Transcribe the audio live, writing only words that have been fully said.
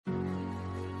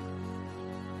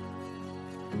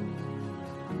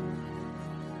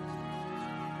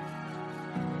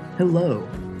Hello,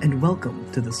 and welcome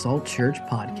to the Salt Church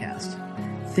Podcast.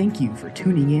 Thank you for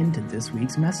tuning in to this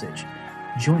week's message.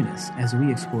 Join us as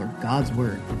we explore God's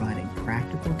Word providing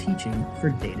practical teaching for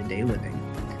day-to-day living.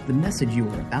 The message you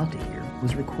are about to hear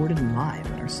was recorded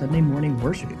live at our Sunday morning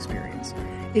worship experience.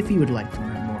 If you would like to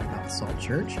learn more about Salt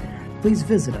Church, please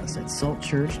visit us at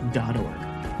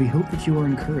saltchurch.org. We hope that you are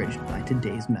encouraged by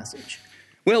today's message.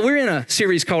 Well, we're in a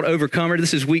series called Overcomer.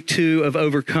 This is week 2 of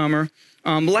Overcomer.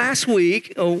 Last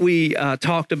week, we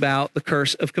talked about the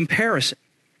curse of comparison.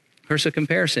 Curse of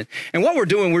comparison. And what we're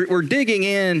doing, we're digging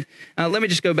in. Let me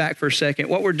just go back for a second.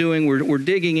 What we're doing, we're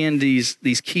digging in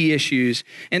these key issues.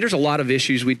 And there's a lot of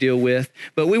issues we deal with,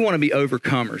 but we want to be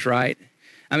overcomers, right?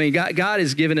 I mean, God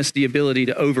has given us the ability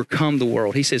to overcome the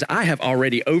world. He says, I have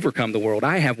already overcome the world.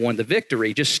 I have won the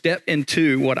victory. Just step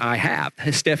into what I have.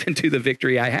 Step into the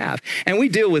victory I have. And we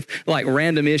deal with like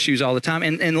random issues all the time.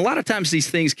 And a lot of times these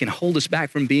things can hold us back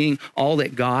from being all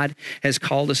that God has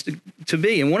called us to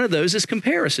be. And one of those is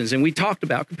comparisons. And we talked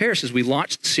about comparisons. We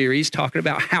launched the series talking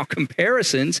about how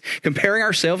comparing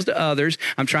ourselves to others.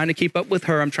 I'm trying to keep up with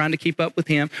her. I'm trying to keep up with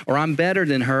him. Or I'm better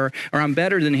than her. Or I'm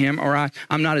better than him. Or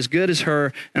I'm not as good as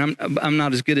her. And I'm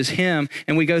not as good as him.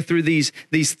 And we go through these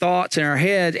thoughts in our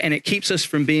head, and it keeps us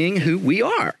from being who we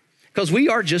are, because we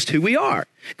are just who we are.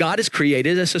 God has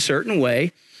created us a certain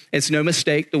way. It's no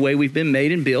mistake the way we've been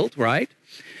made and built, right?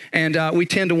 And we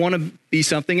tend to want to be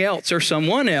something else or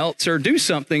someone else or do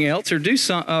something else or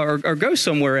or go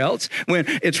somewhere else when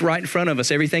it's right in front of us.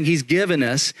 Everything he's given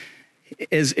us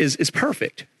is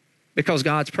perfect because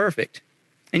God's perfect.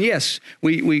 And yes,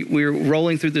 we're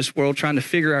rolling through this world trying to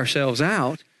figure ourselves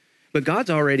out, but God's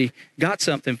already got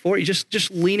something for you.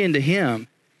 Just lean into him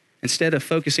instead of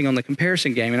focusing on the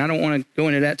comparison game. And I don't want to go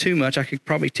into that too much. I could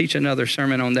probably teach another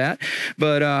sermon on that,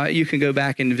 but you can go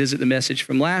back and visit the message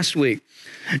from last week.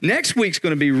 Next week's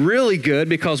going to be really good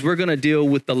because we're going to deal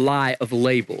with the lie of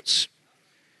labels.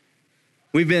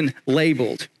 We've been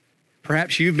labeled.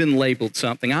 Perhaps you've been labeled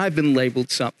something. I've been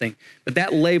labeled something, but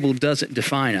that label doesn't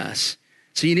define us.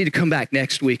 So you need to come back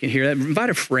next week and hear that. Invite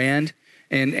a friend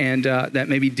and that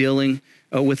may be dealing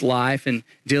with life and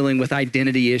dealing with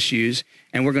identity issues.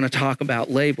 And we're going to talk about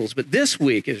labels. But this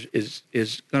week is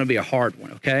going to be a hard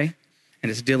one, okay? And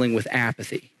it's dealing with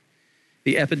apathy.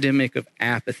 The epidemic of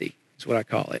apathy is what I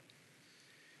call it.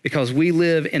 Because we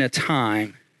live in a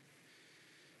time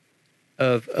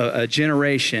of a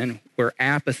generation where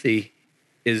apathy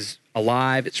is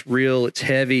alive, it's real, it's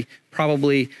heavy,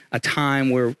 probably a time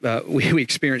where we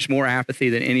experience more apathy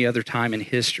than any other time in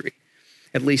history,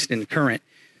 at least in current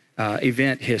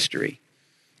event history.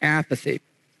 Apathy.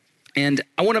 And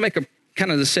I want to make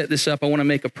to set this up, I want to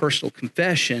make a personal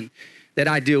confession that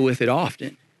I deal with it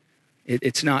often.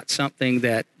 It's not something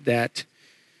that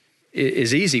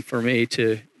is easy for me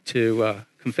to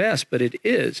confess, but it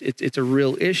is. It's a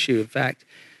real issue. In fact,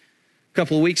 a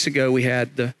couple of weeks ago, we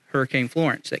had the Hurricane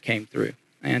Florence that came through.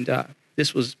 And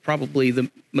this was probably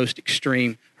the most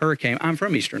extreme hurricane. I'm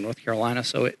from Eastern North Carolina,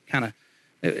 so I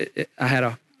had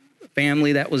a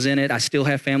family that was in it. I still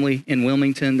have family in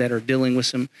Wilmington that are dealing with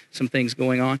some things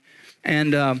going on.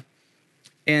 And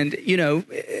you know,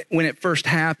 when it first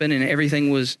happened and everything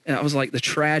I was like the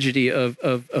tragedy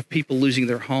of people losing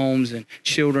their homes and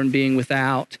children being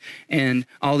without and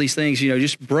all these things, you know,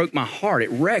 just broke my heart. It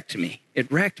wrecked me.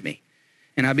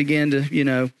 And I began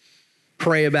to,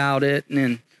 pray about it and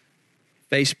then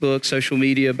Facebook, social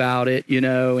media about it,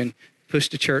 and push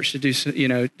the church to do,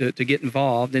 to get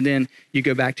involved. And then you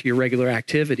go back to your regular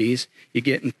activities. You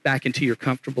get back into your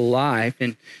comfortable life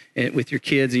and with your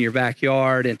kids in your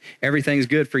backyard and everything's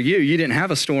good for you. You didn't have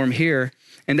a storm here.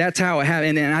 And that's how it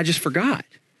happened. And I just forgot.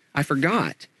 I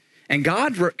forgot. And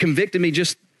God convicted me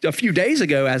just a few days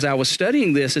ago as I was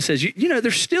studying this. It says,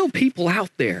 there's still people out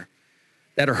there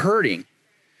that are hurting.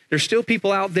 There's still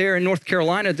people out there in North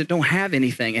Carolina that don't have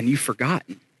anything, and you've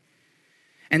forgotten.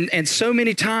 And so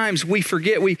many times we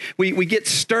forget, we get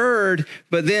stirred,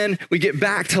 but then we get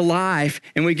back to life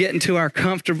and we get into our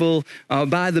comfortable,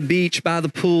 by the beach, by the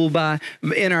pool,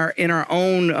 in our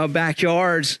own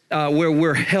backyards where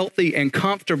we're healthy and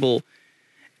comfortable.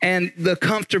 And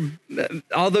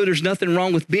although there's nothing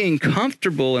wrong with being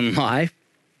comfortable in life,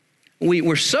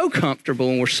 we're so comfortable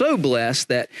and we're so blessed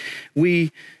that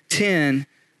we tend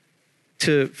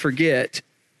to forget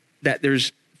that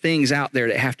there's things out there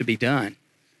that have to be done,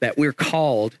 that we're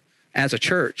called as a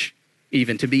church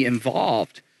even to be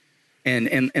involved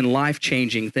in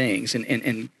life-changing things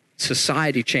and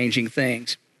society-changing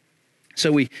things.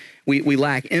 So we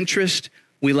lack interest,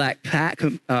 we lack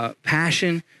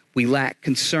passion, we lack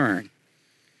concern.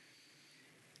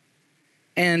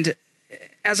 And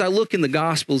as I look in the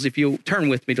Gospels, if you'll turn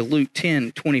with me to Luke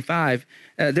 10:25,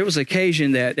 there was an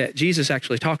occasion that Jesus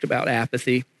actually talked about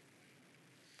apathy.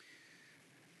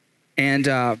 And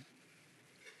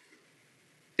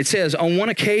it says, on one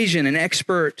occasion, an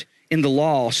expert in the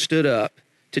law stood up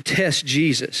to test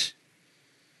Jesus.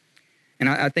 And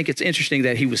I think it's interesting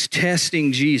that he was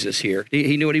testing Jesus here.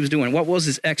 He knew what he was doing. What was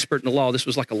this expert in the law? This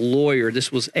was like a lawyer.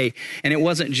 This was and it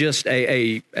wasn't just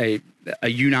a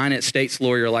United States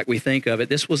lawyer like we think of it.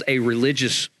 This was a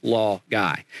religious law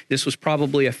guy. This was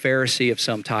probably a Pharisee of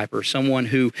some type or someone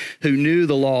who knew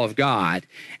the law of God.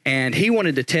 And he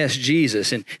wanted to test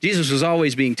Jesus. And Jesus was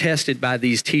always being tested by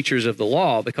these teachers of the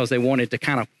law because they wanted to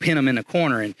kind of pin him in a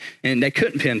corner. And they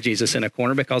couldn't pin Jesus in a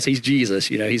corner because he's Jesus.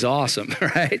 You know, he's awesome,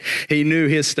 right? He knew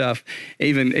his stuff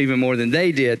even more than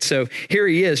they did. So here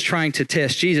he is trying to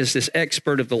test Jesus, this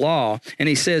expert of the law. And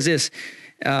he says this,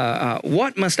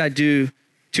 what must I do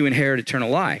to inherit eternal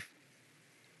life?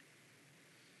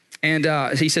 And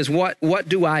he says, what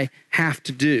do I have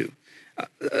to do?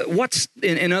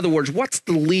 In other words, what's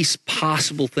the least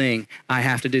possible thing I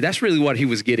have to do? That's really what he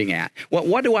was getting at.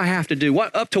 What do I have to do?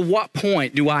 Up to what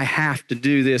point do I have to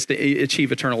do this to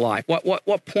achieve eternal life?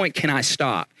 What point can I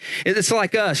stop? It's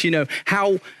like us, you know,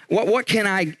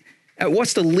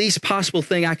 what's the least possible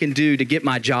thing I can do to get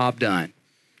my job done?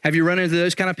 Have you run into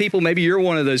those kind of people? Maybe you're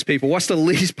one of those people. What's the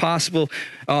least possible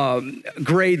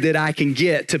grade that I can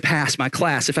get to pass my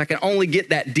class? If I can only get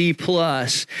that D+,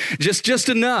 just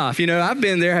enough. You know, I've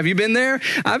been there. Have you been there?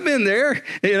 I've been there.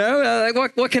 You know,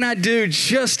 like what can I do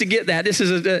just to get that? This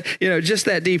is just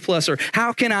that D+. Or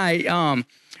how can I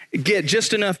get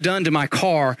just enough done to my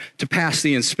car to pass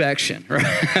the inspection,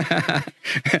 right?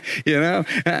 You know,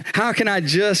 how can I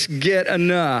just get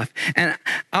enough? And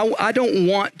I don't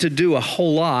want to do a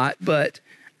whole lot, but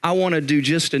I want to do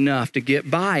just enough to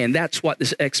get by. And that's what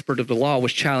this expert of the law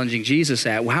was challenging Jesus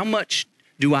at. Well, how much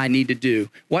do I need to do?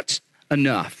 What's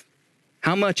enough?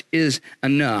 How much is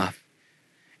enough?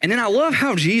 And then I love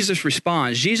how Jesus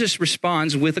responds. Jesus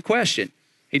responds with a question.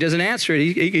 He doesn't answer it.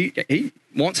 He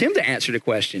wants him to answer the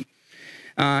question.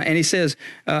 And he says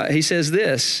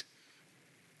this,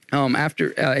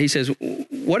 he says,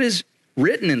 what is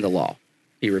written in the law?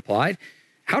 He replied,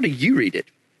 how do you read it?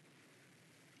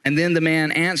 And then the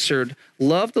man answered,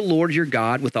 love the Lord your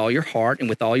God with all your heart and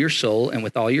with all your soul and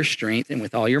with all your strength and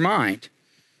with all your mind.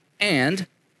 And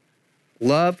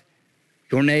love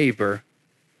your neighbor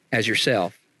as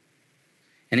yourself.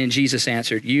 And then Jesus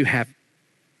answered, you have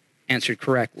answered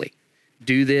correctly.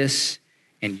 Do this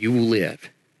and you will live.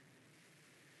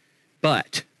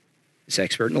 But this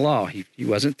expert in the law, he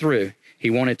wasn't through. He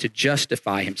wanted to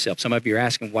justify himself. Some of you are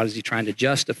asking, what is he trying to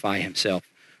justify himself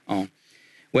on?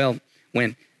 Well,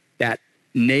 when that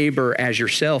neighbor as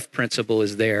yourself principle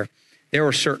is there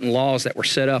were certain laws that were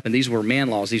set up, and these were man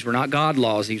laws. These were not God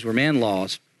laws. These were man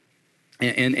laws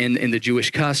in the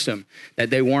Jewish custom, that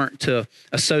they weren't to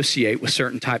associate with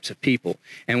certain types of people.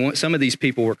 And some of these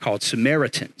people were called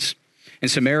Samaritans. And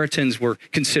Samaritans were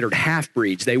considered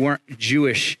half-breeds. They weren't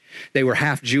Jewish. They were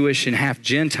half Jewish and half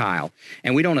Gentile.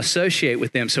 And we don't associate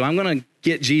with them. So I'm going to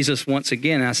get Jesus once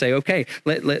again. And I say, okay,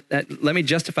 let me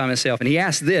justify myself. And he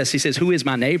asked this. He says, who is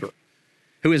my neighbor?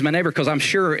 Who is my neighbor? Because I'm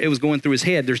sure it was going through his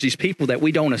head. There's these people that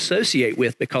we don't associate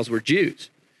with because we're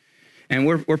Jews. And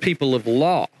we're people of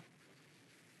law.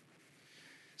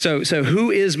 So who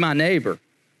is my neighbor?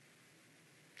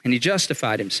 And he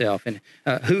justified himself. And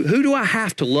who do I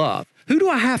have to love? Who do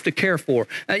I have to care for?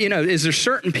 Is there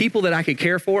certain people that I can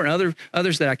care for and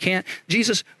others that I can't?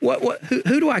 Jesus,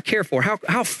 who do I care for?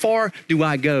 How far do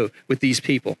I go with these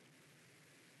people?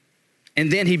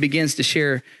 And then he begins to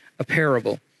share a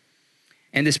parable.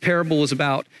 And this parable was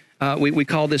about, we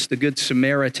call this the Good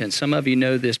Samaritan. Some of you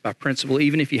know this by principle.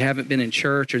 Even if you haven't been in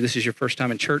church or this is your first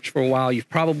time in church for a while, you've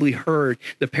probably heard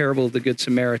the parable of the Good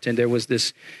Samaritan. There was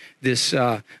this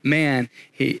man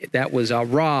that was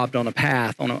robbed on a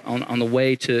path on the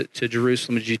way to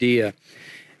Jerusalem, Judea.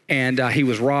 And he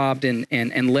was robbed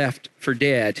and left for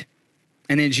dead.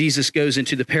 And then Jesus goes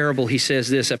into the parable. He says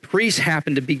this, a priest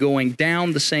happened to be going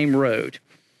down the same road.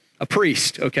 A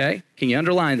priest, okay? Can you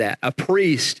underline that? A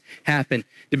priest happened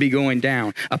to be going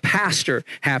down. A pastor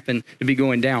happened to be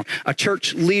going down. A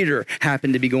church leader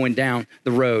happened to be going down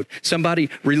the road. Somebody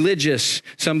religious,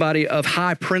 somebody of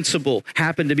high principle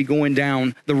happened to be going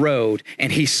down the road,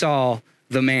 and he saw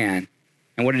the man.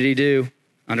 And what did he do?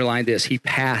 Underline this. He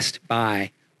passed by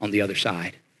on the other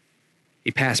side. He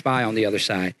passed by on the other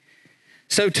side.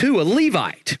 So too, a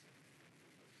Levite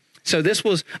So this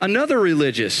was another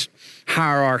religious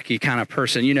hierarchy kind of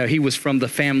person. You know, he was from the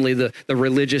family, the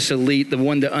religious elite, the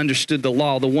one that understood the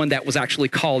law, the one that was actually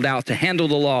called out to handle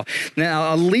the law.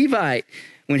 Now, a Levite,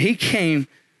 when he came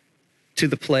to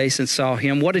the place and saw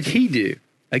him, what did he do?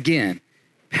 Again,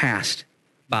 passed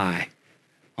by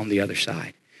on the other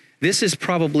side. This is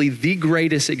probably the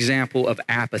greatest example of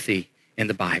apathy in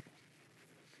the Bible.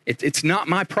 It's not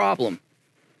my problem.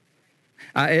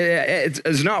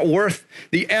 It's not worth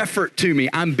the effort to me.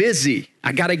 I'm busy.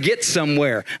 I got to get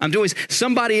somewhere.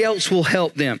 Somebody else will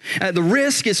help them. The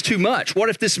risk is too much. What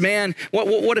if this man,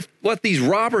 what if these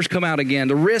robbers come out again?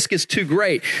 The risk is too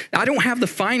great. I don't have the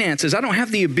finances. I don't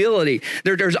have the ability.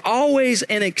 There's always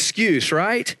an excuse,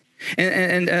 right?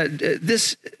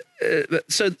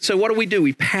 So what do?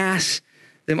 We pass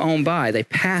them on by. They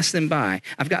pass them by.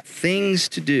 I've got things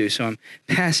to do, so I'm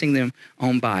passing them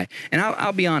on by. And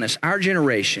I'll be honest, our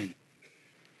generation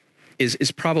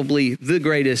is probably the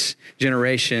greatest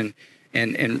generation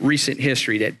in recent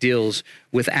history that deals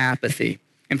with apathy.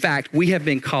 In fact, we have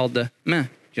been called the meh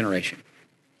generation.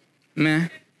 Meh.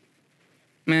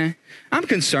 Meh. I'm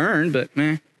concerned, but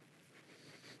meh.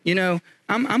 You know,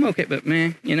 I'm okay, but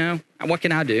meh, you know, what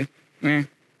can I do? Meh.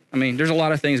 I mean, there's a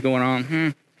lot of things going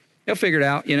on. They'll figure it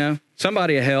out, you know.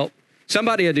 Somebody will help.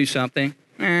 Somebody will do something.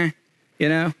 You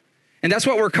know. And that's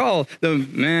what we're called, the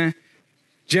meh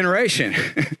generation.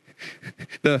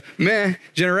 The meh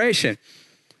generation.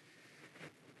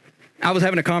 I was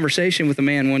having a conversation with a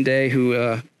man one day who,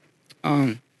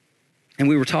 and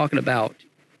we were talking about,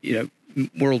 you know,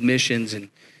 world missions and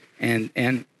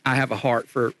I have a heart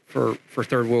for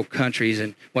third world countries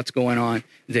and what's going on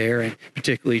there, and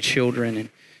particularly children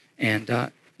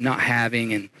and not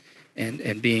having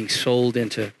and being sold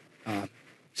into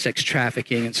sex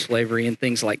trafficking and slavery and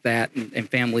things like that, and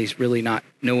families really not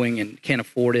knowing and can't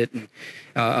afford it and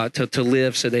to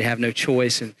live, so they have no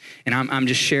choice. And I'm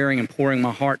just sharing and pouring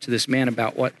my heart to this man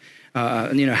about what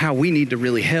you know, how we need to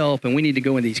really help, and we need to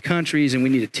go in these countries and we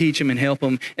need to teach them and help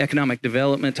them, economic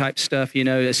development type stuff, you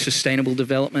know, sustainable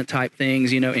development type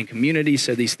things, you know, in communities,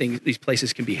 so these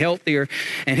places can be healthier.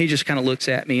 And he just kind of looks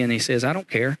at me and he says, I don't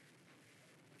care.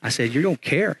 I said, you don't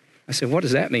care? I said, what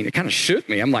does that mean? It kind of shook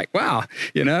me. I'm like, wow,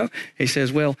 you know. He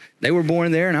says, well, they were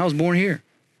born there and I was born here,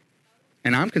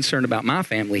 and I'm concerned about my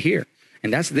family here,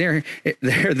 and that's they're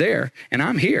there and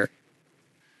I'm here.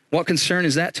 What concern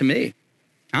is that to me?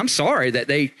 I'm sorry that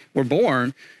they were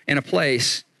born in a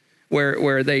place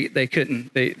where they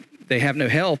couldn't, they have no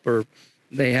help, or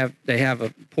they have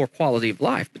a poor quality of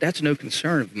life, but that's no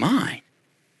concern of mine.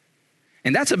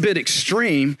 And that's a bit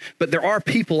extreme, but there are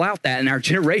people out there, and our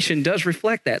generation does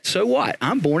reflect that. So what?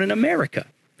 I'm born in America,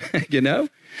 you know?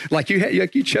 Like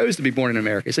you chose to be born in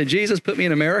America. You said, Jesus put me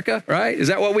in America, right? Is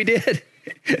that what we did?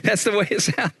 That's the way it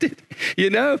sounded, you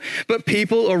know? But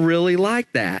people are really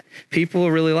like that. People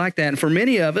are really like that. And for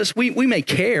many of us, we may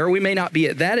care. We may not be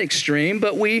at that extreme,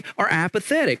 but we are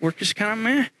apathetic. We're just kind of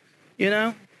meh, you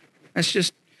know? That's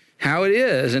just how it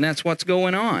is, and that's what's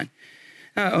going on.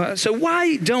 So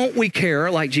why don't we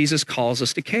care like Jesus calls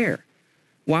us to care?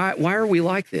 Why are we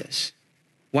like this?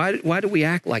 Why do we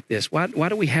act like this? Why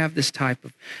do we have this type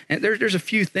of... And there's a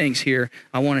few things here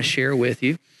I want to share with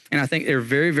you, and I think they're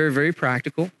very, very, very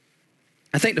practical.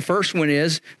 I think the first one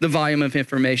is the volume of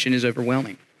information is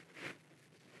overwhelming.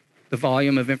 The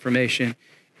volume of information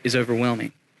is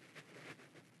overwhelming.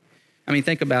 I mean,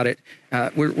 think about it.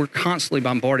 We're constantly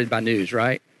bombarded by news,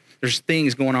 right? There's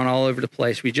things going on all over the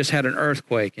place. We just had an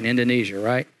earthquake in Indonesia,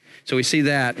 right? So we see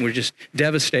that, and we're just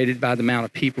devastated by the amount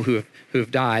of people who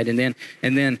have died. And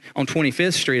then on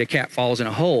 25th Street, a cat falls in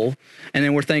a hole, and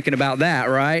then we're thinking about that,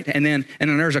 right? And then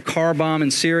there's a car bomb in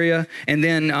Syria, and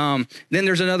then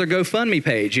there's another GoFundMe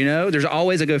page. You know, there's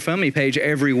always a GoFundMe page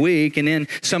every week, and then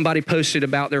somebody posted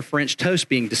about their French toast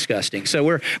being disgusting. So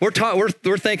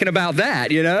we're thinking about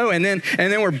that, you know, and then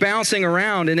we're bouncing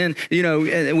around, and then, you know,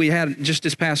 we had just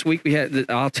this past week, we had the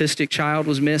autistic child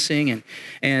was missing,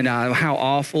 and how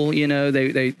awful. You know,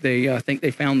 they think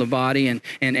they found the body,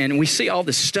 and we see all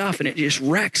this stuff, and it just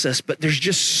wrecks us. But there's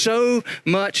just so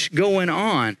much going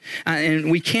on, and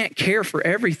we can't care for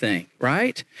everything,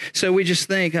 right? So we just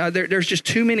think there's just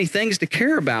too many things to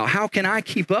care about. How can I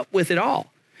keep up with it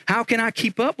all? How can I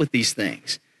keep up with these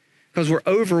things? Because we're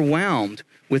overwhelmed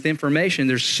with information.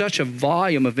 There's such a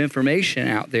volume of information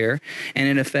out there, and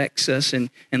it affects us and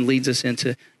leads us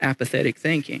into apathetic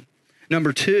thinking.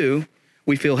 Number two,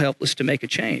 we feel helpless to make a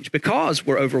change. Because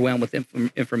we're overwhelmed with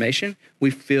information, we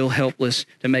feel helpless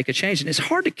to make a change. And it's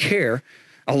hard to care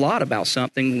a lot about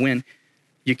something when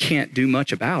you can't do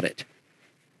much about it.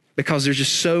 because there's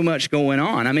just so much going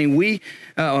on. I mean, we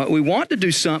want to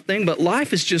do something, but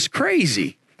life is just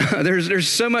crazy. There's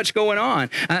so much going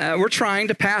on. We're trying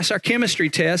to pass our chemistry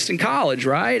test in college,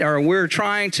 right? Or we're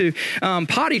trying to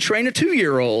potty train a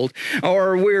 2-year-old,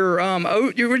 or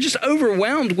we're just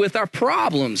overwhelmed with our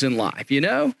problems in life, you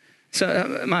know?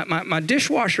 So my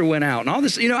dishwasher went out and all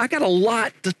this, you know, I got a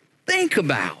lot to think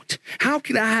about. How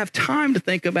can I have time to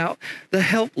think about the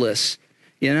helpless,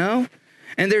 you know?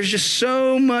 And there's just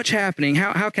so much happening.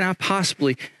 How can I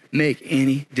possibly make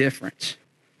any difference?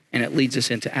 And it leads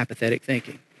us into apathetic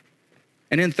thinking.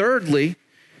 And then thirdly,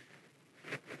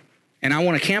 and I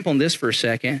want to camp on this for a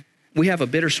second, we have a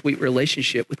bittersweet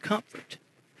relationship with comfort.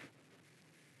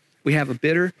 We have a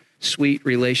bittersweet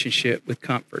relationship with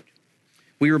comfort.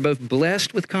 We were both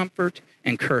blessed with comfort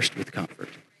and cursed with comfort.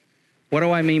 What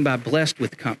do I mean by blessed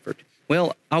with comfort?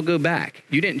 Well, I'll go back.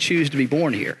 You didn't choose to be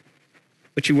born here,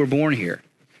 but you were born here.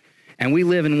 And we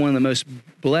live in one of the most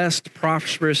blessed,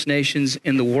 prosperous nations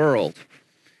in the world.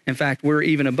 In fact, we're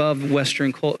even above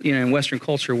Western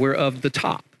culture, we're of the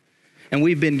top. And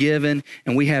we've been given,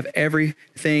 and we have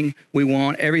everything we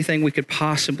want, everything we could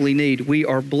possibly need. We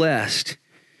are blessed.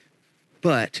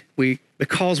 But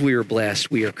because we are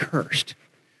blessed, we are cursed.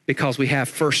 Because we have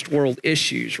first world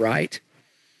issues, right?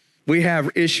 We have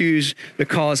issues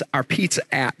because our pizza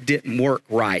app didn't work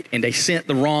right, and they sent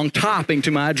the wrong topping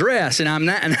to my address, and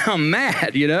I'm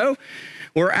mad, you know?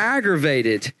 We're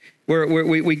aggravated.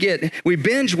 We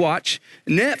binge watch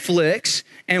Netflix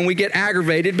and we get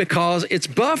aggravated because it's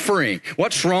buffering.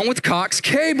 What's wrong with Cox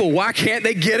Cable? Why can't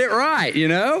they get it right, you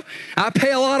know? I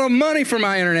pay a lot of money for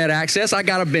my internet access. I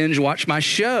got to binge watch my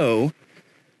show.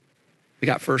 We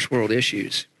got first world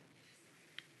issues.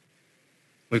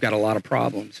 We've got a lot of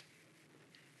problems.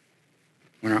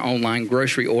 When our online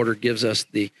grocery order gives us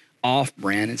the off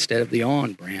brand instead of the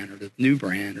on brand or the new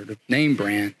brand or the name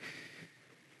brand,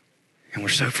 and we're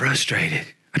so frustrated.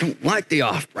 I don't like the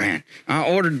off-brand. I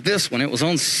ordered this one. It was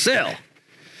on sale.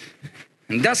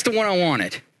 And that's the one I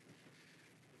wanted.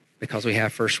 Because we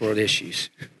have first world issues.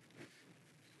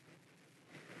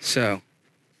 So,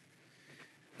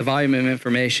 the volume of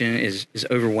information is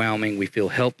overwhelming. We feel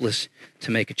helpless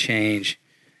to make a change.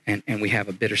 And we have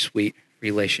a bittersweet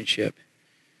relationship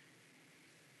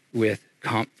with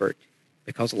comfort.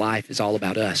 Because life is all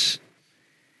about us.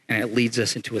 And it leads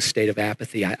us into a state of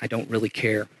apathy. I don't really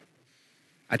care.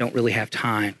 I don't really have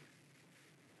time.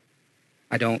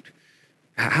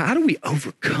 How do we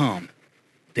overcome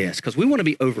this? Because we want to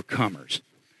be overcomers.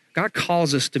 God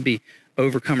calls us to be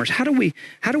overcomers. How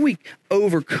do we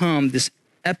overcome this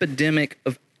epidemic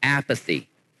of apathy?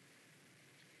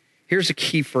 Here's a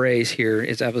key phrase here.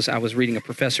 As I was reading, a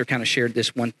professor kind of shared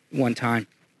this one time.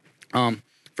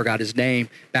 Forgot his name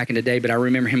back in the day, but I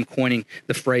remember him coining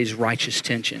the phrase righteous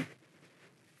tension.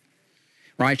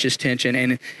 Righteous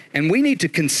tension. And we need to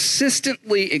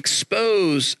consistently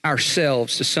expose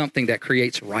ourselves to something that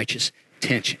creates righteous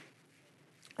tension.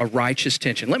 A righteous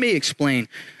tension. Let me explain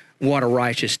what a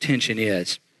righteous tension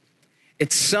is.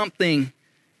 It's something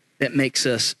that makes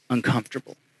us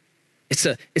uncomfortable. It's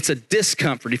a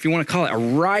discomfort, if you want to call it, a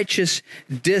righteous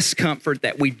discomfort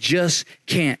that we just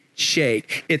can't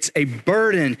shake. It's a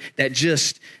burden that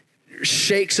just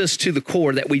shakes us to the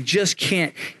core, that we just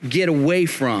can't get away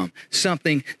from,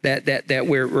 something that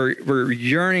we're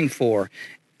yearning for.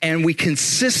 And we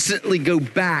consistently go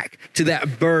back to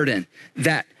that burden,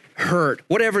 that hurt,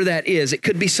 whatever that is. It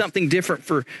could be something different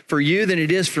for you than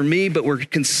it is for me, but we're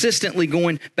consistently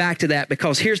going back to that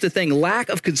because here's the thing, lack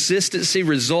of consistency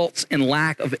results in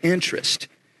lack of interest.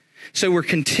 So we're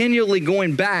continually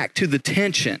going back to the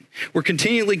tension. We're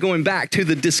continually going back to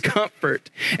the discomfort,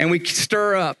 and we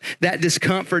stir up that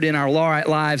discomfort in our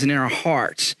lives and in our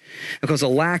hearts because a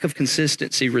lack of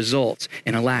consistency results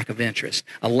in a lack of interest.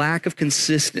 A lack of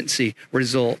consistency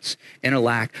results in a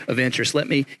lack of interest. Let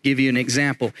me give you an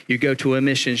example. You go to a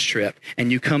missions trip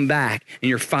and you come back and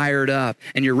you're fired up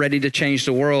and you're ready to change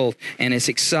the world and it's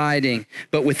exciting.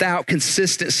 But without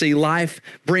consistency, life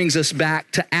brings us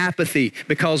back to apathy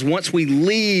because once we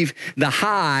leave the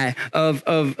high of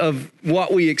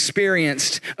what we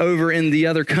experienced over in the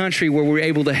other country where we were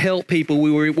able to help people,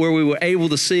 where we were able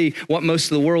to see what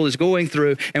most of the world is going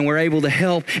through, and we're able to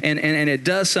help, and it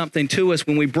does something to us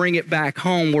when we bring it back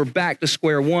home. We're back to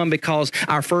square one because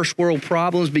our first world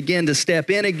problems begin to step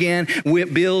in again.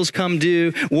 Bills come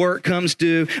due, work comes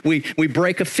due, we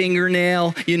break a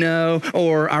fingernail,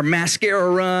 or our mascara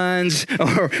runs,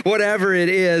 or whatever it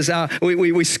is.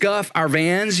 We scuff our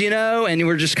Vans, and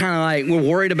we're just kind of like, we're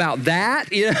worried about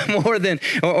that, more than,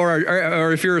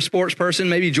 or if you're a sports person,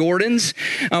 maybe Jordans,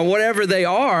 whatever they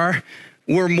are.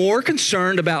 We're more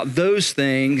concerned about those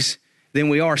things than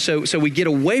we are. So we get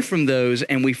away from those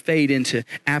and we fade into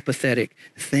apathetic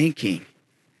thinking.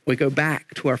 We go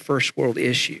back to our first world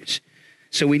issues.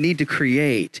 So we need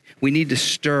to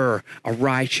stir a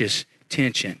righteous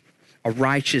tension, a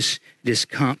righteous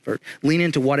discomfort. Lean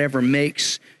into whatever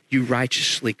makes you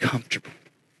righteously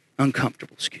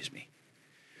uncomfortable.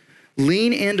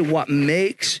 Lean into what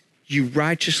makes you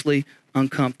righteously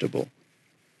uncomfortable.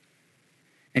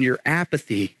 And your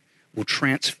apathy will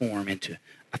transform into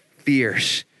a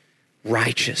fierce,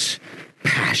 righteous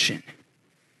passion.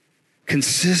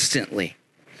 Consistently.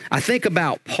 I think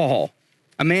about Paul,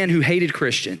 a man who hated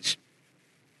Christians.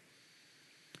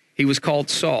 He was called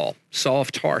Saul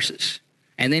of Tarsus.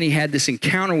 And then he had this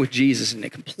encounter with Jesus, and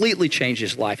it completely changed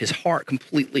his life. His heart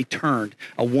completely turned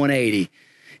a 180.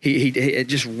 It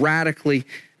just radically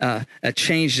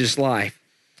changed his life.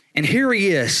 And here he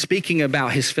is speaking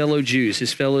about his fellow Jews,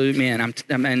 his fellow men.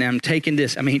 I'm taking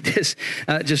this.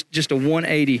 Just a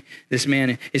 180. This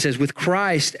man. He says, "With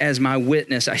Christ as my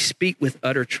witness, I speak with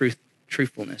utter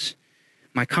truthfulness.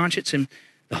 My conscience and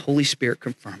the Holy Spirit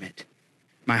confirm it.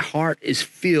 My heart is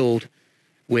filled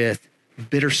with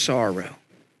bitter sorrow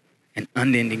and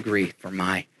unending grief for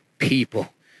my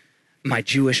people, my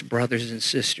Jewish brothers and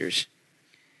sisters."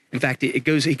 In fact, he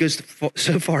goes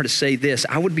so far to say this: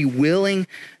 I would be willing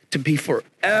to be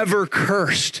forever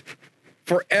cursed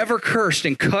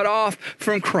and cut off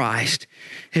from Christ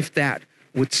if that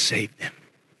would save them.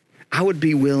 I would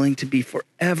be willing to be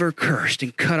forever cursed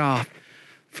and cut off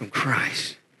from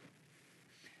Christ.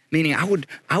 Meaning I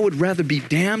would rather be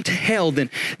damned to hell than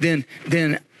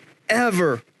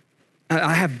ever.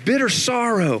 I have bitter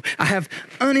sorrow. I have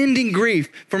unending grief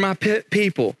for my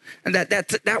people. And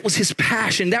that was his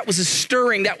passion. That was his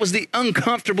stirring. That was the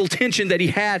uncomfortable tension that he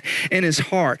had in his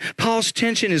heart. Paul's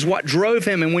tension is what drove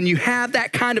him. And when you have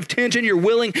that kind of tension, you're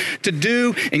willing to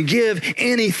do and give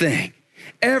anything.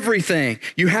 Everything.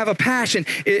 You have a passion.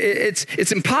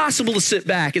 It's impossible to sit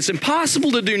back. It's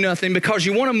impossible to do nothing because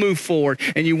you want to move forward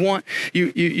and you want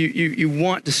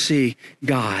to see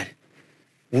God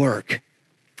work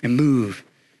and move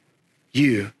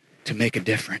you to make a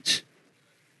difference.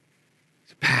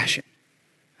 It's a passion,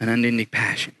 an unending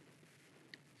passion.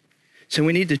 So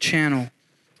we need to channel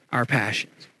our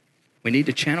passions. We need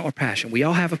to channel our passion. We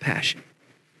all have a passion.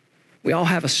 We all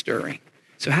have a stirring.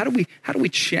 So how do we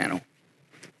channel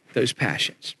those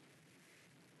passions?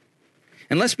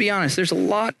 And let's be honest, there's a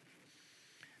lot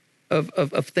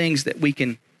of things that we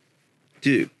can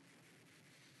do.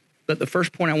 But the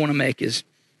first point I want to make is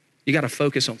you got to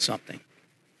focus on something.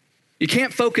 You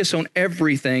can't focus on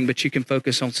everything, but you can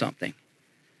focus on something.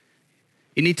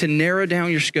 You need to narrow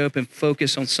down your scope and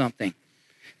focus on something.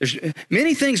 There's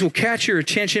many things will catch your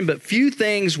attention, but few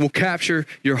things will capture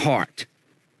your heart.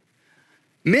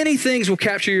 Many things will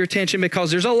capture your attention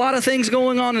because there's a lot of things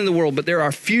going on in the world, but there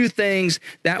are few things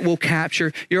that will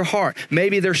capture your heart.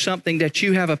 Maybe there's something that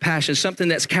you have a passion, something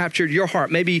that's captured your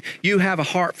heart. Maybe you have a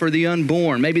heart for the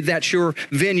unborn. Maybe that's your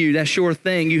venue, that's your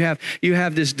thing. You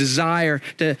have this desire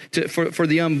for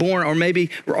the unborn, or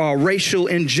maybe racial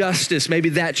injustice. Maybe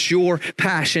that's your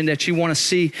passion that you want to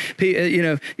see.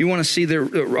 You want to see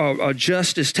the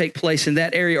justice take place in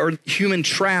that area, or human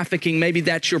trafficking. Maybe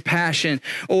that's your passion,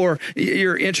 or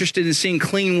you're interested in seeing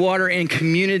clean water in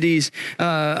communities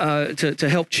to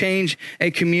help change a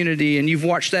community, and you've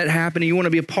watched that happen and you want to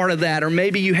be a part of that. Or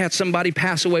maybe you had somebody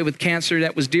pass away with cancer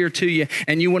that was dear to you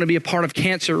and you want to be a part of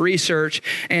cancer research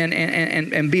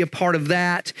and be a part of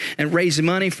that and raise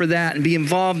money for that and be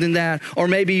involved in that. Or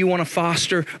maybe you want to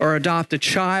foster or adopt a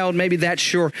child. Maybe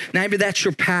that's your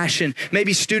passion.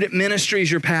 Maybe student ministry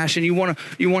is your passion. You want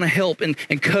to help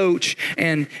and coach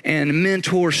and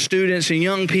mentor students and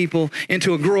young people into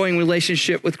a growing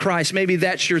relationship with Christ. Maybe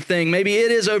that's your thing. Maybe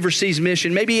it is overseas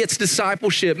mission. Maybe it's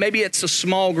discipleship. Maybe it's a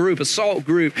small group, a SALT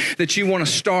group that you want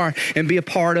to start and be a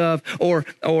part of, or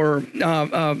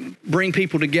bring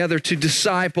people together to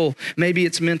disciple. Maybe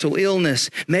it's mental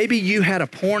illness. Maybe you had a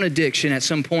porn addiction at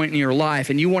some point in your life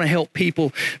and you want to help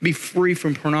people be free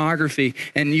from pornography,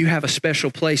 and you have a special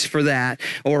place for that.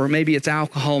 Or maybe it's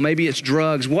alcohol. Maybe it's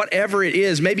drugs. Whatever it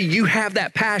is, maybe you have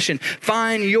that passion.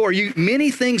 Find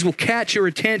many things will catch your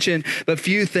attention, but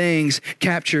few things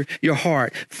capture your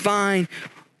heart. Find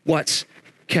what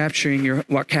captures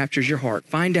your heart.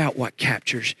 Find out what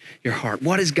captures your heart.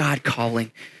 What is God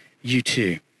calling you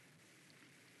to?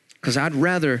 Because I'd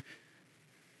rather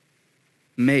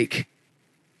make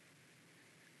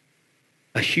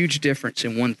a huge difference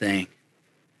in one thing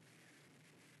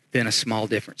than a small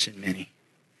difference in many.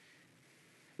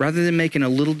 Rather than making a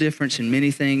little difference in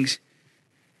many things,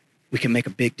 we can make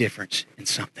a big difference in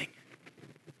something.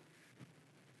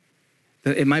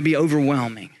 It might be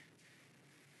overwhelming.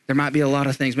 There might be a lot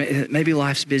of things. Maybe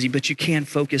life's busy, but you can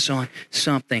focus on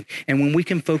something. And when we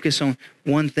can focus on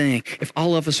one thing, if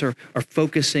all of us are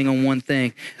focusing on one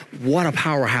thing, what a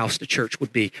powerhouse the church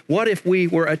would be. What if we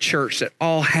were a church that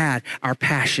all had our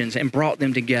passions and brought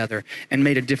them together and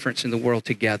made a difference in the world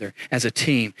together as a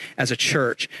team, as a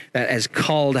church that has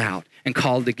called out and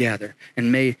called together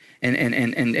and made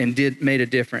a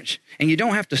difference. And you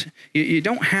don't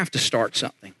have to start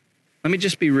something. Let me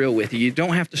just be real with you. You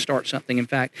don't have to start something. In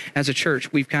fact, as a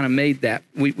church, we've kind of made that.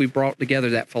 We brought together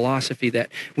that philosophy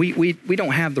that we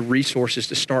don't have the resources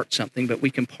to start something, but we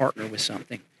can partner with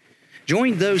something.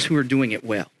 Join those who are doing it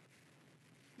well.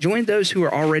 Join those who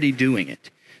are already doing it,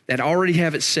 that already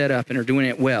have it set up and are doing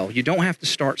it well. You don't have to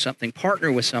start something.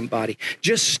 Partner with somebody.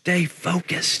 Just stay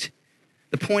focused.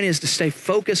 The point is to stay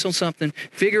focused on something,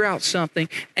 figure out something,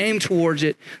 aim towards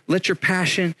it, let your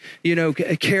passion,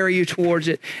 carry you towards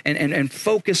it, and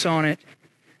focus on it,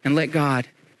 and let God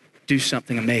do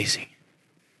something amazing.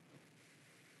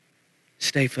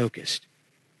 Stay focused.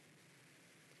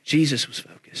 Jesus was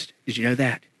focused. Did you know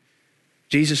that?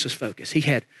 Jesus was focused. He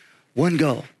had one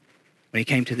goal when he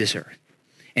came to this earth.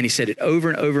 And he said it over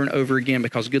and over and over again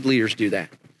because good leaders do that.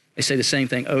 They say the same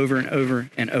thing over and over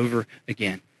and over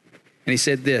again. And he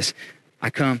said this, I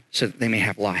come so that they may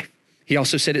have life. He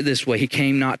also said it this way, he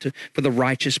came not for the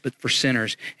righteous, but for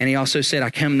sinners. And he also said, I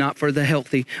come not for the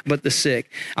healthy, but the sick.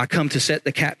 I come to set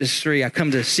the captives free. I come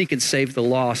to seek and save the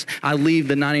lost. I leave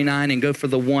the 99 and go for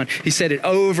the one. He said it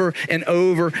over and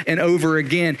over and over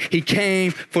again. He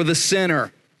came for the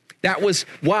sinner. That was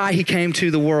why he came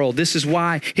to the world. This is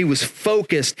why he was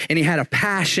focused and he had a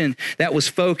passion that was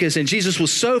focused. And Jesus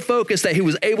was so focused that he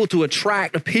was able to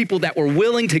attract a people that were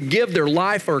willing to give their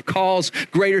life for a cause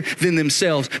greater than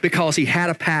themselves because he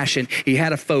had a passion, he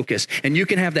had a focus. And you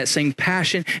can have that same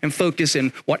passion and focus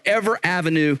in whatever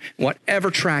avenue,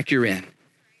 whatever track you're in.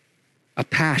 A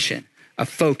passion, a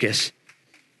focus.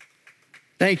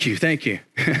 Thank you. Thank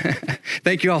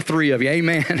you, all three of you.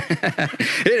 Amen.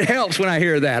 It helps when I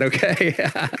hear that, okay?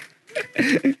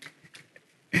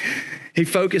 He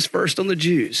focused first on the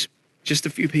Jews, just a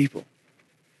few people.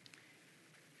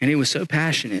 And he was so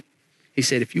passionate. He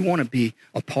said, if you want to be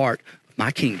a part of my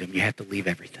kingdom, you have to leave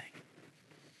everything.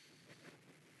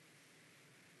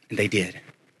 And they did.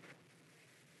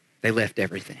 They left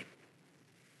everything.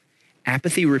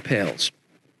 Apathy repels.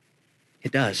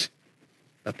 It does.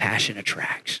 But passion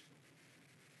attracts.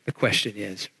 The question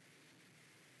is,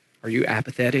 are you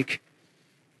apathetic?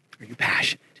 Are you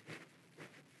passionate?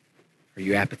 Are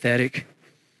you apathetic?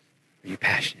 Are you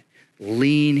passionate?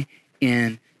 Lean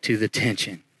into the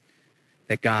tension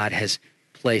that God has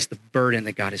placed, the burden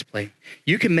that God has placed.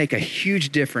 You can make a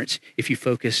huge difference if you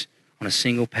focus on a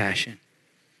single passion,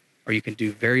 or you can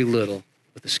do very little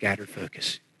with a scattered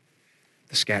focus.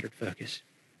 The scattered focus.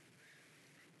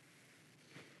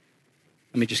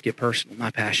 Let me just get personal. My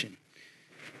passion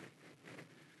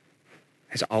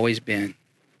has always been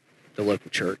the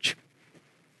local church.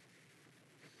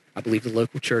 I believe the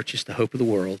local church is the hope of the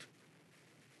world.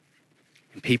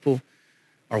 And people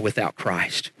are without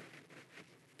Christ.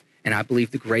 And I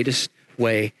believe the greatest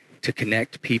way to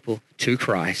connect people to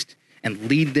Christ and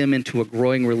lead them into a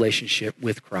growing relationship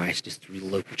with Christ is through the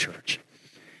local church.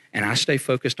 And I stay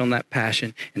focused on that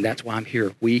passion, and that's why I'm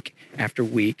here week after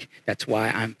week. That's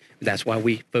why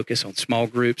we focus on small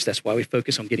groups. That's why we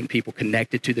focus on getting people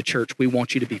connected to the church. We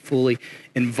want you to be fully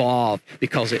involved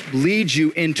because it leads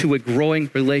you into a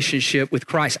growing relationship with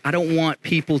Christ. I don't want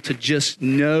people to just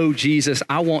know Jesus.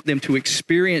 I want them to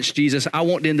experience Jesus. I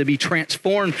want them to be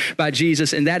transformed by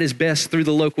Jesus, and that is best through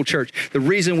the local church. The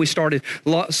reason we started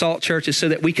Salt Church is so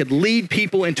that we could lead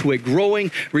people into a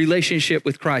growing relationship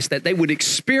with Christ, that they would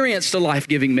experience the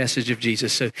life-giving message of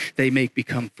Jesus so they may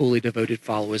become fully devoted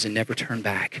followers and never turn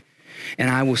back. And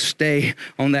I will stay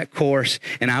on that course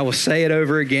and I will say it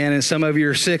over again. And some of you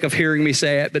are sick of hearing me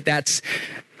say it, but that's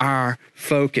our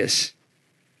focus.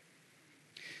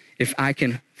 If I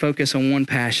can focus on one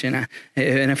passion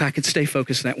and if I can stay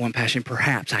focused on that one passion,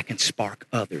 perhaps I can spark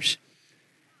others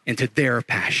into their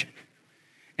passion.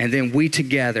 And then we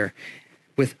together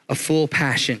with a full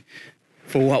passion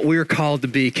for what we're called to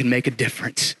be can make a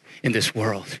difference in this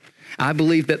world. I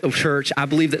believe that the church, I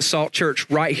believe that Salt Church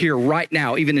right here, right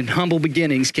now, even in humble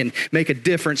beginnings, can make a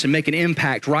difference and make an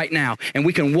impact right now. And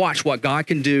we can watch what God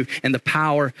can do and the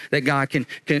power that God can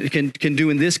do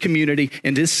in this community,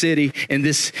 in this city, in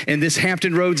this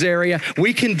Hampton Roads area.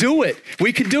 We can do it.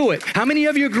 We can do it. How many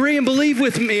of you agree and believe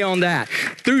with me on that?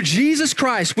 Through Jesus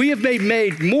Christ, we have been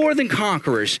made more than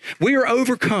conquerors. We are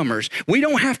overcomers. We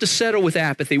don't have to settle with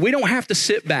apathy. We don't have to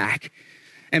sit back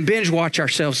and binge watch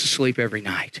ourselves to sleep every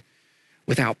night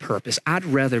without purpose. I'd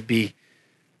rather be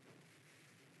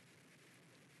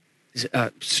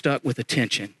stuck with a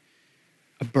tension,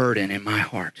 a burden in my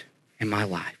heart, in my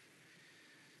life.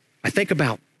 I think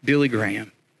about Billy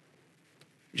Graham,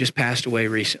 who just passed away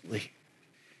recently.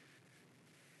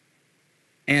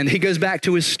 And he goes back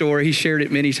to his story. He shared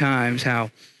it many times,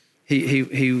 how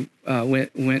he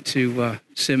went to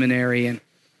seminary, and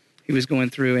he was going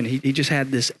through, and he just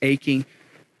had this aching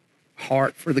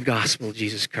heart for the gospel of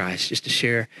Jesus Christ, just to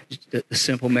share the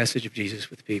simple message of Jesus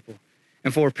with people.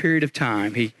 And for a period of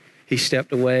time, he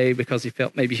stepped away because he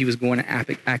felt maybe he was going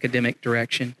an academic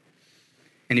direction.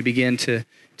 And he began to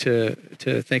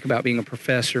think about being a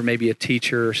professor, maybe a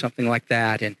teacher or something like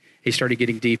that. And he started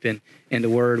getting deep in the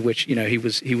Word, which, you know, he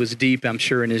was deep, I'm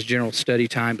sure, in his general study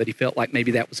time, but he felt like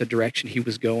maybe that was a direction he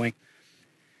was going.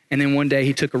 And then one day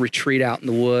he took a retreat out in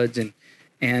the woods, and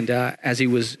as he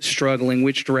was struggling,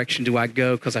 which direction do I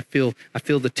go? Because I feel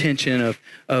the tension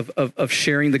of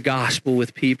sharing the gospel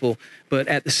with people, but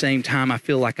at the same time, I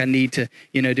feel like I need to,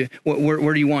 you know,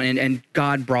 where do you want? And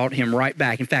God brought him right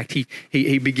back. In fact,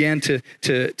 he began to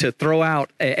throw out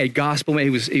a gospel. He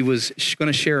was going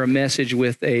to share a message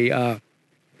with a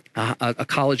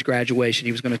college graduation.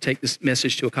 He was going to take this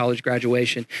message to a college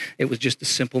graduation. It was just a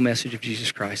simple message of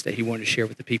Jesus Christ that he wanted to share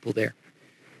with the people there.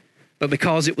 But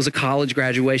because it was a college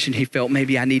graduation, he felt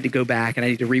maybe I need to go back and I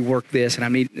need to rework this, and I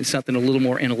need something a little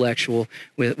more intellectual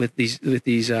with these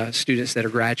students that are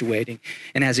graduating.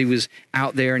 And as he was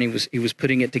out there and he was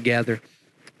putting it together,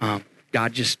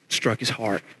 God just struck his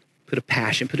heart, put a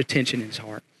passion, put a tension in his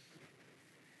heart.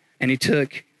 And he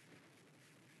took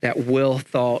that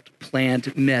well-thought,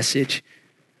 planned message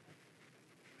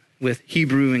with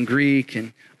Hebrew and Greek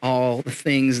and all the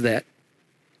things that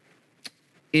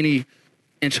any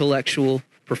intellectual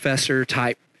professor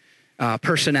type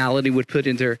personality would put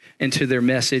into their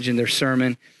message and their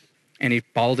sermon, and he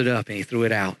balled it up and he threw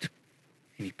it out,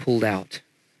 and he pulled out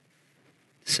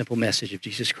the simple message of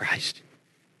Jesus Christ,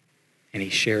 and he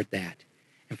shared that.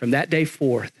 And from that day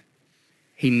forth,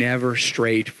 he never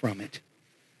strayed from it.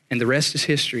 And the rest is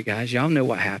history, guys. Y'all know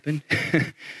what happened.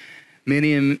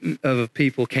 Many of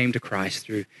people came to Christ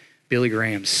through Billy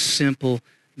Graham's simple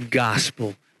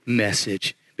gospel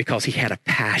message, because he had a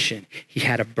passion, he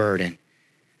had a burden.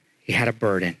 He had a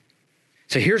burden.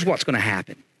 So here's what's going to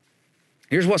happen.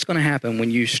 Here's what's going to happen when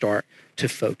you start to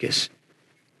focus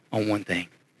on one thing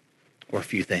or a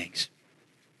few things.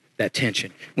 That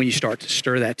tension. When you start to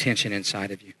stir that tension inside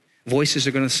of you. Voices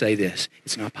are going to say this: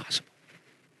 it's not possible.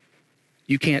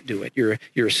 You can't do it.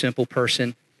 You're a simple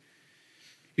person.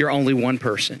 You're only one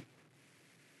person.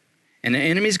 And the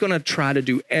enemy's going to try to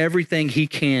do everything he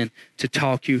can to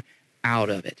talk you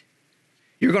out of it.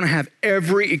 You're going to have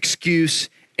every excuse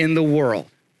in the world,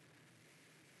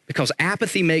 because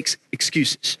apathy makes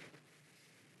excuses.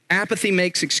 Apathy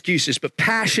makes excuses, but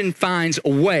passion finds a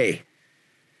way.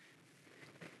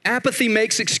 Apathy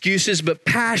makes excuses, but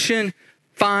passion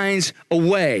finds a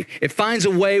way. It finds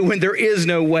a way when there is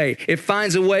no way. It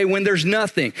finds a way when there's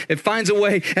nothing. It finds a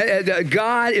way.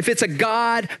 God, if it's a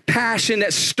God passion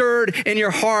that's stirred in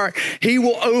your heart, he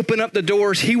will open up the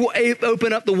doors. He will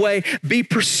open up the way. Be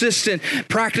persistent.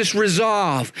 Practice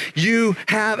resolve. You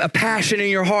have a passion in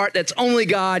your heart that's only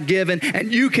God given,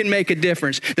 and you can make a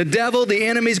difference. The devil, the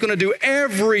enemy, is going to do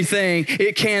everything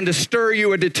it can to stir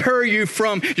you or deter you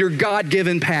from your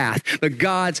God-given path. But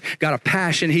God's got a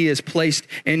passion he has placed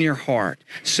in your heart.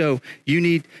 So you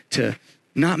need to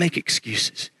not make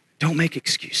excuses. Don't make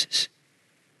excuses.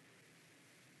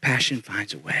 Passion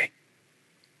finds a way.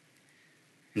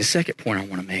 And the second point I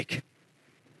want to make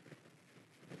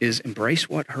is embrace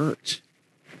what hurts.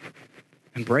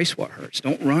 Embrace what hurts.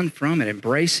 Don't run from it.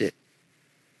 Embrace it.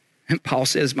 And Paul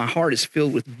says, my heart is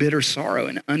filled with bitter sorrow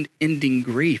and unending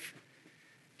grief.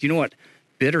 Do you know what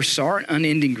bitter sorrow and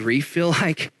unending grief feel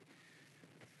like?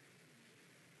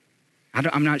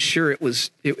 I'm not sure. It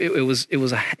was a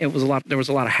lot. There was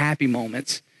a lot of happy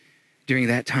moments during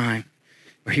that time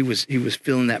where he was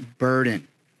feeling that burden,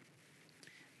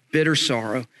 bitter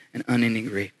sorrow and unending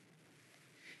grief.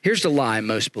 Here's the lie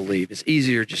most believe: it's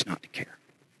easier just not to care.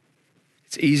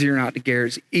 It's easier not to care.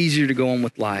 It's easier to go on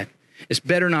with life. It's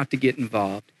better not to get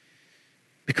involved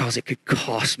because it could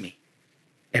cost me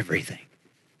everything.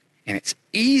 And it's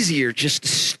easier just to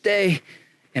stay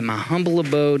in my humble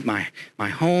abode, my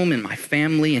home and my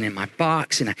family and in my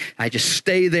box, and I just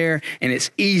stay there, and it's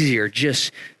easier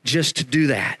just to do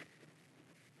that.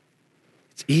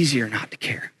 It's easier not to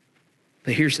care.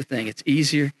 But here's the thing: it's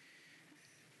easier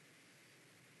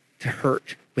to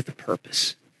hurt with a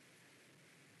purpose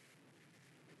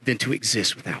than to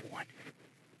exist without one.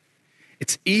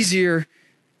 It's easier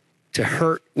to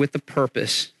hurt with a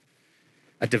purpose,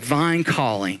 a divine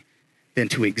calling, than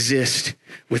to exist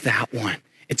without one.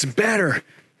 It's better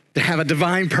to have a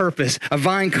divine purpose, a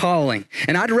divine calling.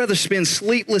 And I'd rather spend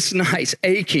sleepless nights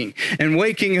aching and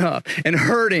waking up and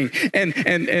hurting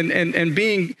and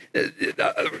being,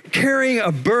 carrying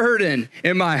a burden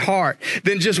in my heart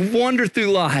than just wander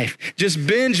through life, just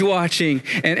binge watching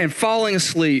and falling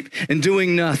asleep and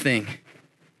doing nothing.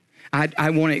 I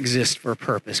want to exist for a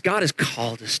purpose. God has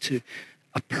called us to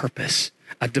a purpose,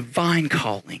 a divine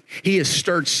calling. He has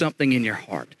stirred something in your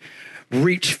heart.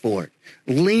 Reach for it.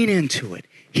 Lean into it.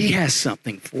 He has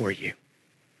something for you.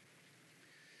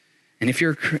 And if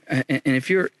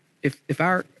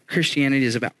our Christianity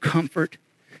is about comfort,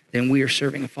 then we are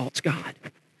serving a false God.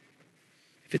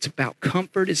 If it's about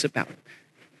comfort, it's about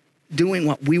doing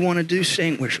what we want to do,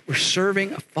 saying we're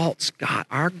serving a false God.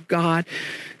 Our God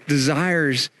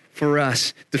desires for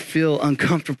us to feel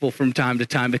uncomfortable from time to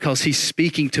time because he's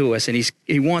speaking to us, and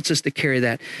he wants us to carry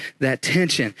that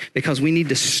tension, because we need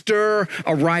to stir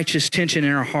a righteous tension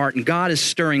in our heart, and God is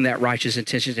stirring that righteous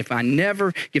intention. If I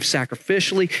never give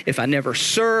sacrificially, if I never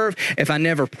serve, if I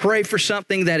never pray for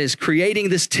something that is creating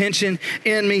this tension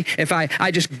in me, if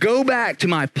I just go back to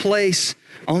my place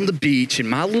on the beach in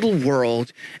my little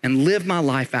world and live my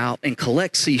life out and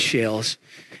collect seashells,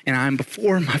 and I'm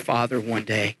before my Father one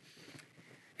day,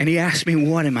 and he asked me,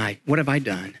 what have I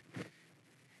done?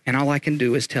 And all I can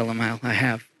do is tell him I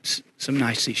have some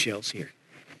nice seashells here.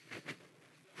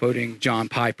 Quoting John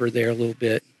Piper there a little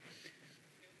bit.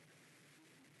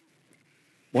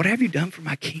 What have you done for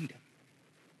my kingdom?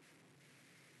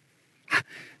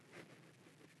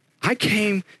 I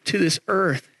came to this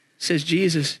earth, says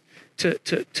Jesus,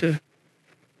 to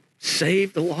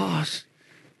save the lost,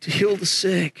 to heal the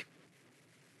sick,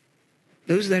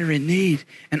 those that are in need,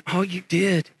 and all you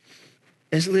did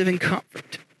is live in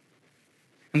comfort.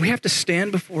 And we have to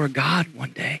stand before God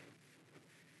one day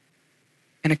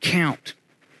and account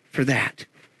for that.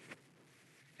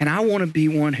 And I want to be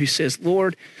one who says,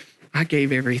 Lord, I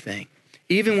gave everything,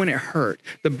 even when it hurt.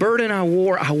 The burden I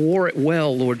wore it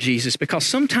well, Lord Jesus, because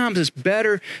sometimes it's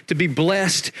better to be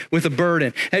blessed with a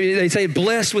burden. They say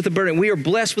blessed with a burden. We are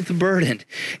blessed with a burden.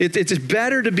 It's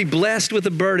better to be blessed with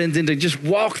a burden than to just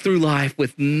walk through life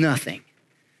with nothing,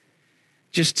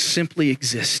 just simply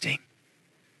existing.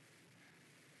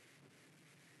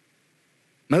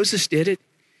 Moses did it.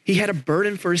 He had a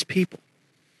burden for his people.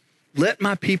 Let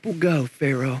my people go,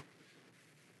 Pharaoh.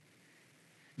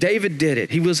 David did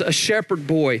it. He was a shepherd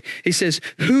boy. He says,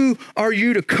 who are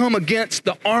you to come against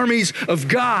the armies of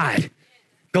God,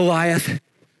 Goliath?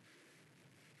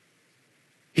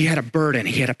 He had a burden.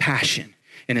 He had a passion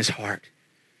in his heart.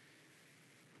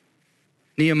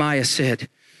 Nehemiah said,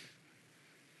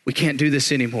 we can't do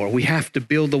this anymore. We have to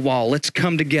build the wall. Let's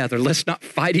come together. Let's not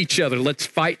fight each other. Let's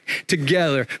fight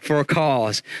together for a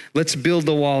cause. Let's build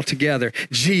the wall together.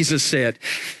 Jesus said,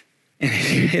 in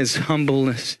his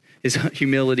humbleness, his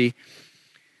humility,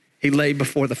 he lay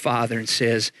before the Father and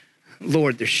says,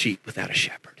 Lord, there's sheep without a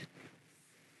shepherd.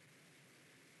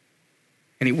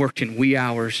 And he worked in wee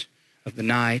hours of the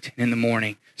night and in the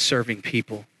morning serving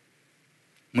people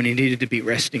when he needed to be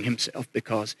resting himself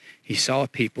because he saw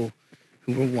people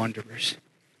who were wanderers.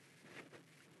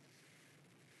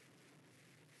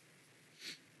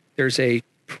 There's a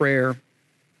prayer,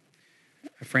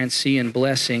 a Francian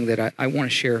blessing that I want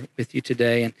to share with you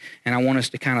today. And I want us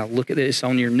to kind of look at this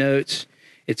on your notes.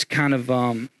 It's kind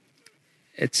of,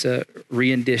 it's a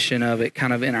rendition of it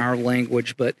kind of in our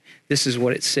language, but this is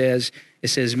what it says. It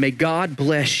says, may God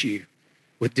bless you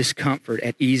with discomfort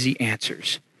at easy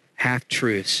answers,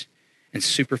 half-truths, and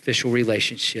superficial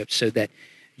relationships so that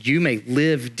you may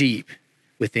live deep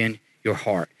within your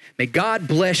heart. May God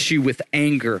bless you with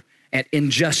anger at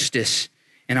injustice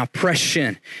and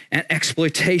oppression and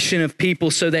exploitation of people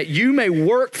so that you may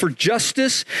work for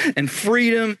justice and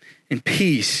freedom and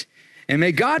peace. And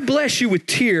may God bless you with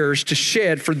tears to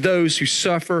shed for those who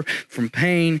suffer from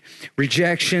pain,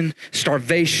 rejection,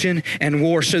 starvation, and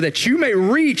war so that you may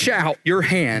reach out your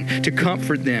hand to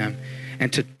comfort them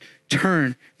and to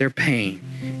turn their pain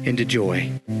into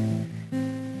joy.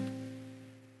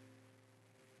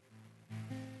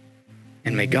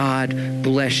 And may God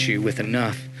bless you with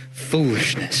enough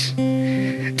foolishness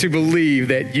to believe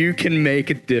that you can make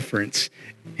a difference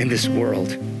in this world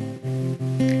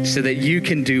so that you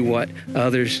can do what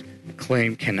others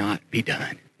claim cannot be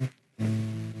done.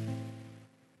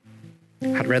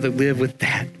 I'd rather live with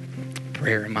that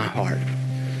prayer in my heart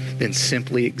than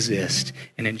simply exist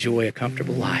and enjoy a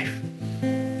comfortable life.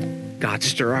 God,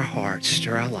 stir our hearts,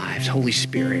 stir our lives. Holy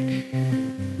Spirit,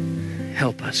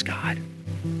 help us, God.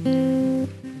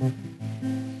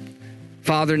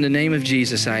 Father, in the name of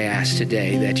Jesus, I ask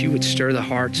today that you would stir the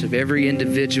hearts of every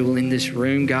individual in this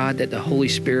room, God, that the Holy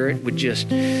Spirit would just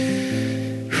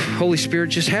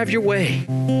have your way.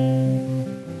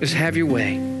 Just have your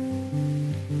way.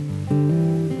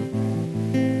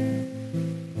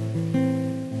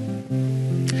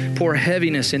 Pour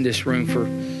heaviness in this room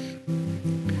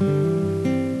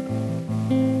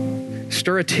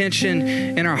stir attention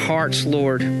in our hearts,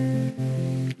 Lord,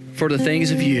 for the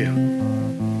things of you,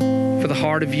 for the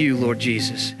heart of you, Lord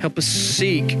Jesus. Help us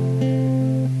seek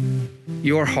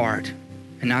your heart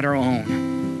and not our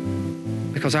own,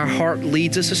 because our heart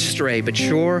leads us astray, but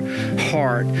your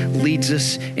heart leads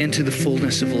us into the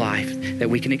fullness of life that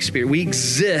we can experience. We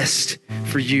exist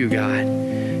for you, God.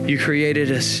 You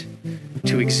created us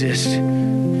to exist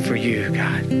for you,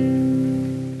 God.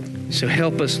 So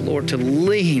help us, Lord, to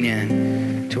lean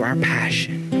in to our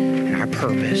passion and our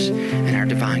purpose and our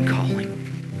divine calling.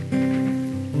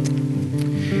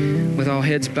 With all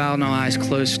heads bowed and all eyes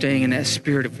closed, staying in that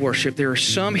spirit of worship, there are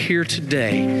some here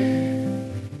today,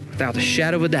 without a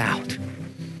shadow of a doubt,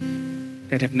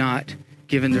 that have not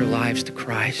given their lives to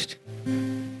Christ.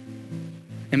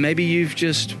 And maybe you've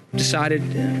just decided,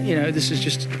 this is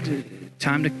just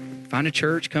time to find a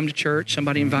church, come to church.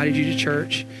 Somebody invited you to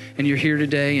church, and you're here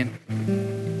today.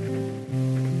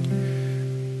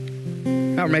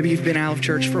 Or maybe you've been out of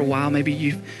church for a while. Maybe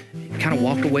you've kind of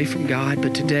walked away from God.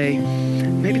 But today,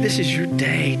 maybe this is your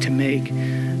day to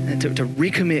to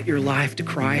recommit your life to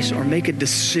Christ, or make a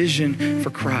decision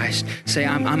for Christ. Say,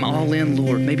 I'm all in,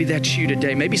 Lord. Maybe that's you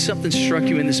today. Maybe something struck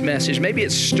you in this message. Maybe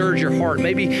it stirred your heart.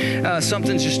 Maybe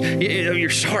something's just,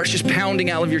 your heart's just pounding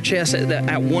out of your chest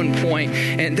at one point.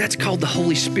 And that's called the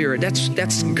Holy Spirit.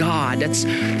 That's God. That's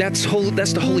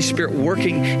the Holy Spirit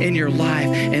working in your life.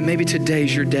 And maybe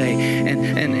today's your day.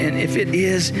 And if it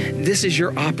is, this is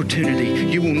your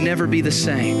opportunity. You will never be the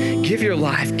same. Give your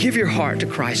life, give your heart to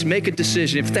Christ. Make a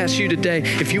decision. If that's you today,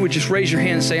 if you would just raise your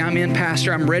hand and say, I'm in,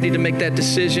 Pastor. I'm ready to make that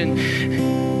decision.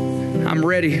 I'm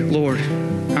ready, Lord.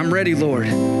 I'm ready, Lord.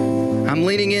 I'm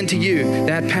leaning into you,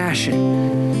 that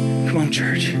passion. Come on,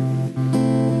 church.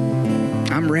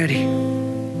 I'm ready.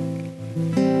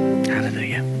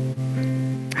 Hallelujah.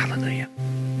 Hallelujah.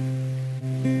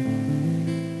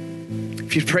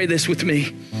 If you pray this with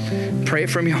me, pray it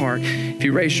from your heart. If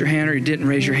you raised your hand or you didn't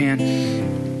raise your hand,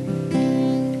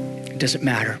 it doesn't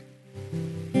matter.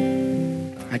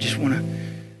 I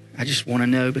just want to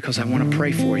know, because I want to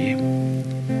pray for you.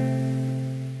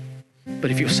 But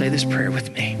if you'll say this prayer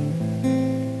with me.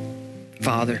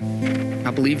 Father, I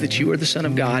believe that you are the Son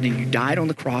of God and you died on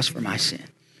the cross for my sin.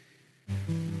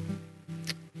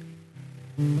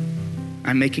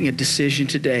 I'm making a decision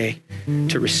today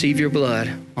to receive your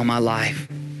blood on my life,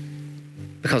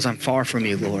 because I'm far from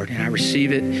you, Lord, and I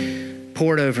receive it.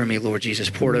 Pour it over me, Lord Jesus.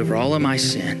 Pour it over all of my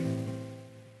sin.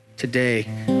 Today,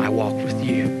 I walk with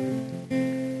you.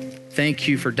 Thank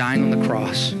you for dying on the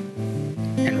cross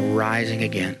and rising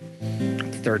again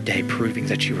on the third day, proving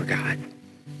that you are God.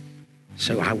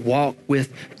 So I walk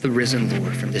with the risen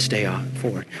Lord from this day on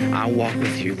forward. I walk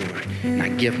with you, Lord, and I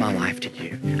give my life to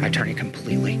you. I turn it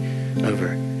completely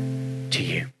over to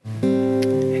you.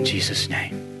 In Jesus'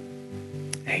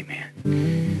 name,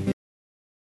 amen.